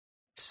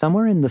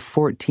Somewhere in the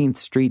 14th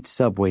Street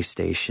subway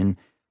station,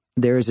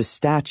 there is a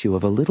statue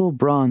of a little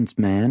bronze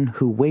man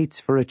who waits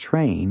for a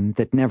train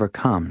that never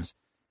comes.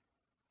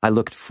 I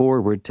looked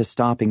forward to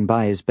stopping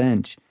by his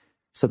bench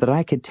so that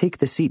I could take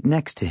the seat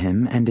next to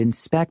him and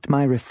inspect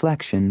my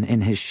reflection in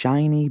his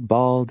shiny,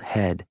 bald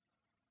head.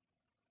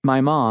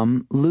 My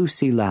mom,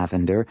 Lucy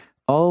Lavender,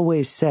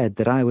 always said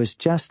that I was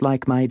just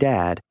like my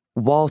dad,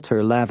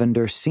 Walter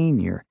Lavender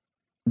Sr.,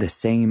 the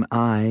same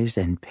eyes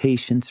and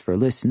patience for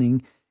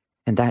listening,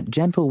 and that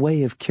gentle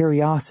way of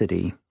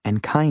curiosity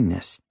and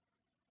kindness.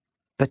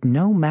 But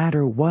no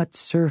matter what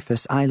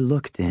surface I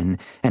looked in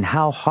and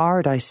how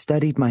hard I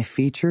studied my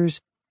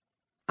features,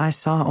 I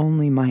saw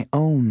only my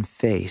own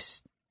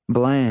face,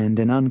 bland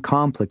and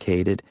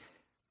uncomplicated,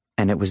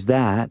 and it was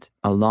that,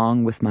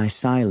 along with my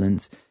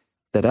silence,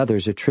 that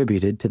others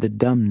attributed to the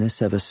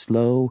dumbness of a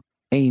slow,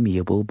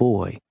 amiable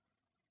boy.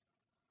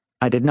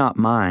 I did not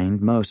mind,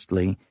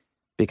 mostly,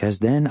 because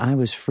then I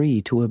was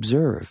free to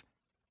observe.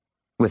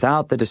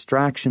 Without the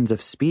distractions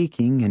of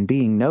speaking and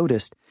being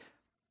noticed,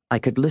 I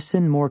could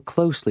listen more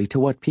closely to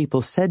what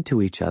people said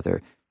to each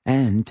other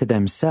and to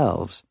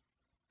themselves.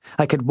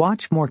 I could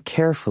watch more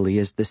carefully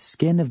as the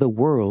skin of the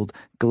world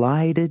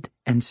glided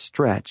and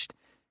stretched,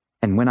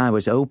 and when I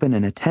was open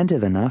and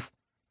attentive enough,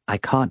 I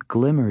caught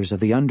glimmers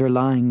of the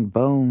underlying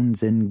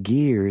bones and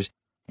gears,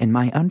 and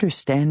my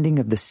understanding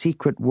of the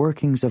secret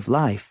workings of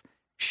life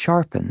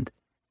sharpened.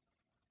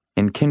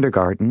 In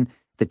kindergarten,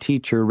 the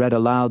teacher read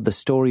aloud the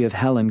story of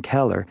Helen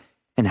Keller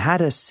and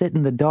had us sit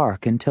in the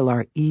dark until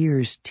our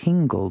ears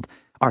tingled,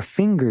 our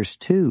fingers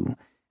too,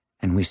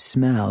 and we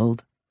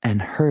smelled and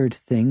heard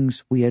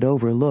things we had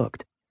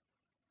overlooked.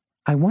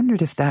 I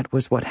wondered if that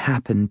was what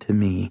happened to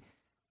me,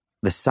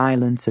 the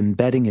silence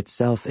embedding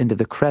itself into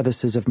the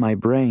crevices of my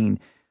brain,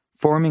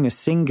 forming a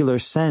singular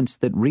sense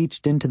that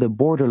reached into the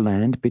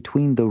borderland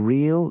between the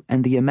real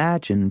and the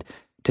imagined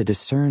to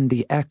discern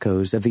the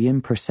echoes of the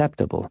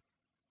imperceptible.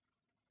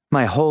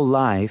 My whole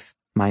life,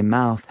 my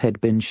mouth had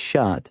been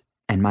shut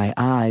and my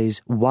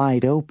eyes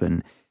wide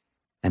open,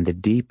 and the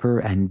deeper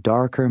and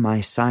darker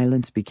my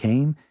silence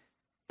became,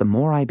 the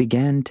more I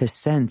began to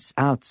sense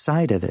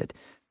outside of it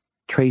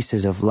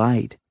traces of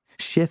light,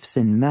 shifts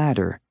in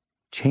matter,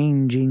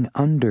 changing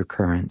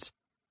undercurrents.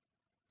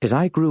 As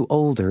I grew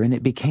older and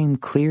it became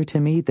clear to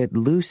me that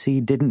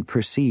Lucy didn't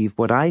perceive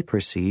what I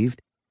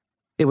perceived,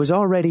 it was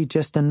already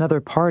just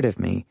another part of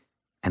me,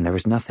 and there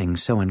was nothing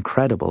so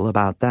incredible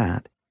about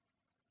that.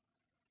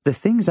 The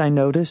things I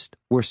noticed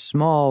were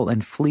small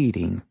and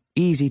fleeting,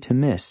 easy to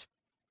miss,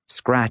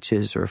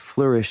 scratches or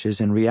flourishes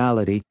in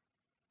reality,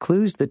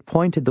 clues that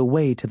pointed the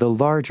way to the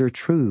larger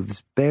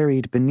truths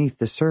buried beneath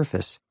the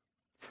surface,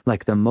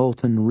 like the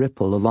molten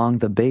ripple along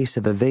the base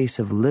of a vase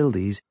of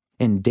lilies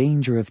in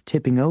danger of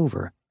tipping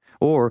over,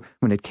 or,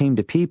 when it came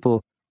to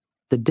people,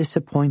 the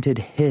disappointed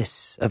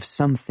hiss of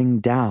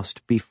something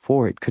doused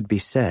before it could be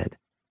said.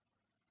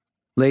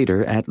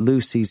 Later, at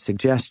Lucy's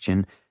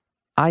suggestion,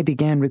 I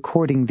began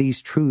recording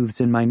these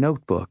truths in my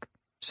notebook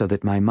so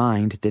that my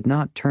mind did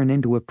not turn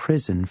into a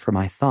prison for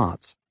my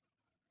thoughts.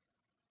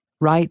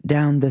 "Write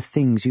down the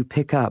things you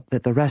pick up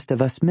that the rest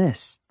of us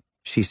miss,"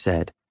 she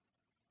said.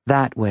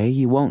 "That way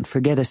you won't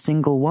forget a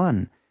single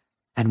one,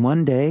 and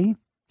one day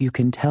you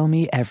can tell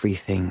me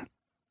everything."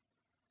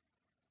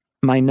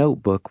 My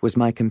notebook was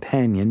my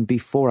companion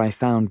before I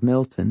found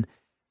Milton.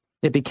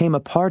 It became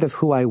a part of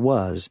who I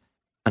was,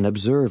 an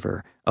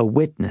observer, a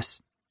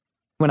witness.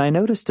 When I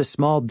noticed a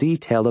small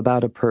detail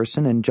about a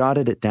person and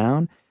jotted it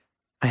down,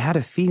 I had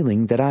a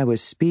feeling that I was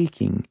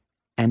speaking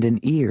and an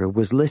ear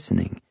was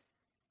listening.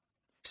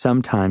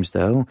 Sometimes,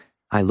 though,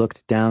 I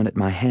looked down at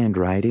my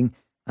handwriting,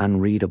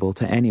 unreadable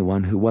to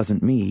anyone who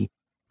wasn't me,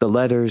 the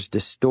letters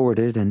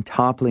distorted and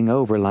toppling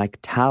over like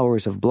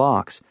towers of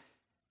blocks,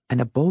 and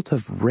a bolt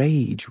of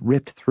rage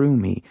ripped through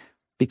me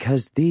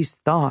because these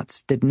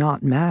thoughts did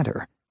not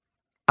matter.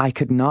 I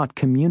could not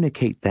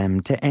communicate them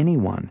to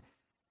anyone.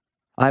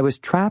 I was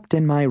trapped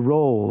in my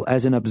role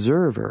as an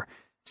observer,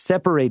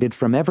 separated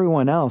from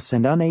everyone else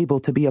and unable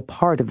to be a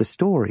part of the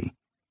story.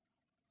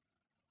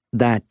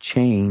 That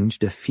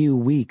changed a few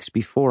weeks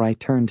before I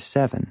turned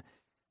 7.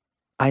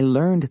 I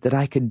learned that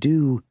I could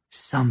do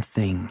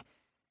something,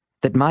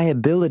 that my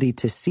ability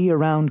to see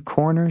around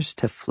corners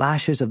to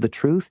flashes of the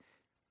truth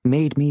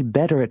made me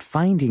better at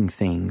finding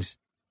things.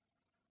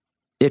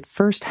 It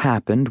first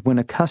happened when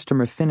a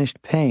customer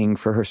finished paying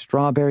for her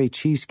strawberry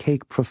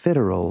cheesecake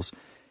profiteroles,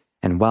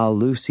 and while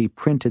Lucy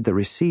printed the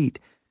receipt,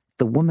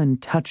 the woman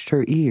touched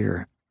her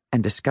ear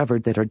and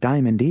discovered that her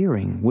diamond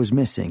earring was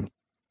missing.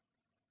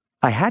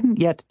 I hadn't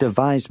yet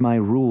devised my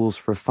rules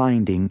for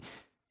finding,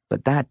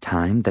 but that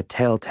time the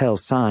telltale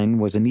sign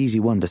was an easy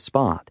one to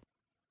spot.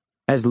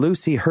 As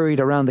Lucy hurried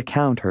around the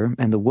counter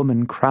and the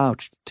woman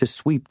crouched to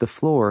sweep the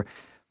floor,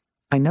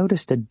 I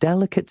noticed a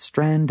delicate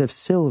strand of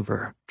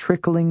silver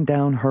trickling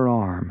down her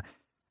arm,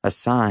 a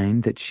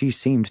sign that she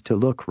seemed to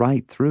look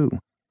right through.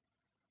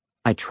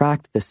 I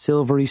tracked the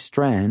silvery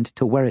strand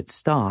to where it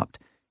stopped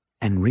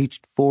and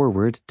reached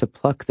forward to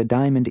pluck the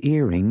diamond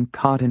earring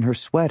caught in her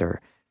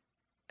sweater,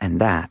 and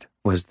that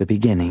was the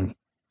beginning.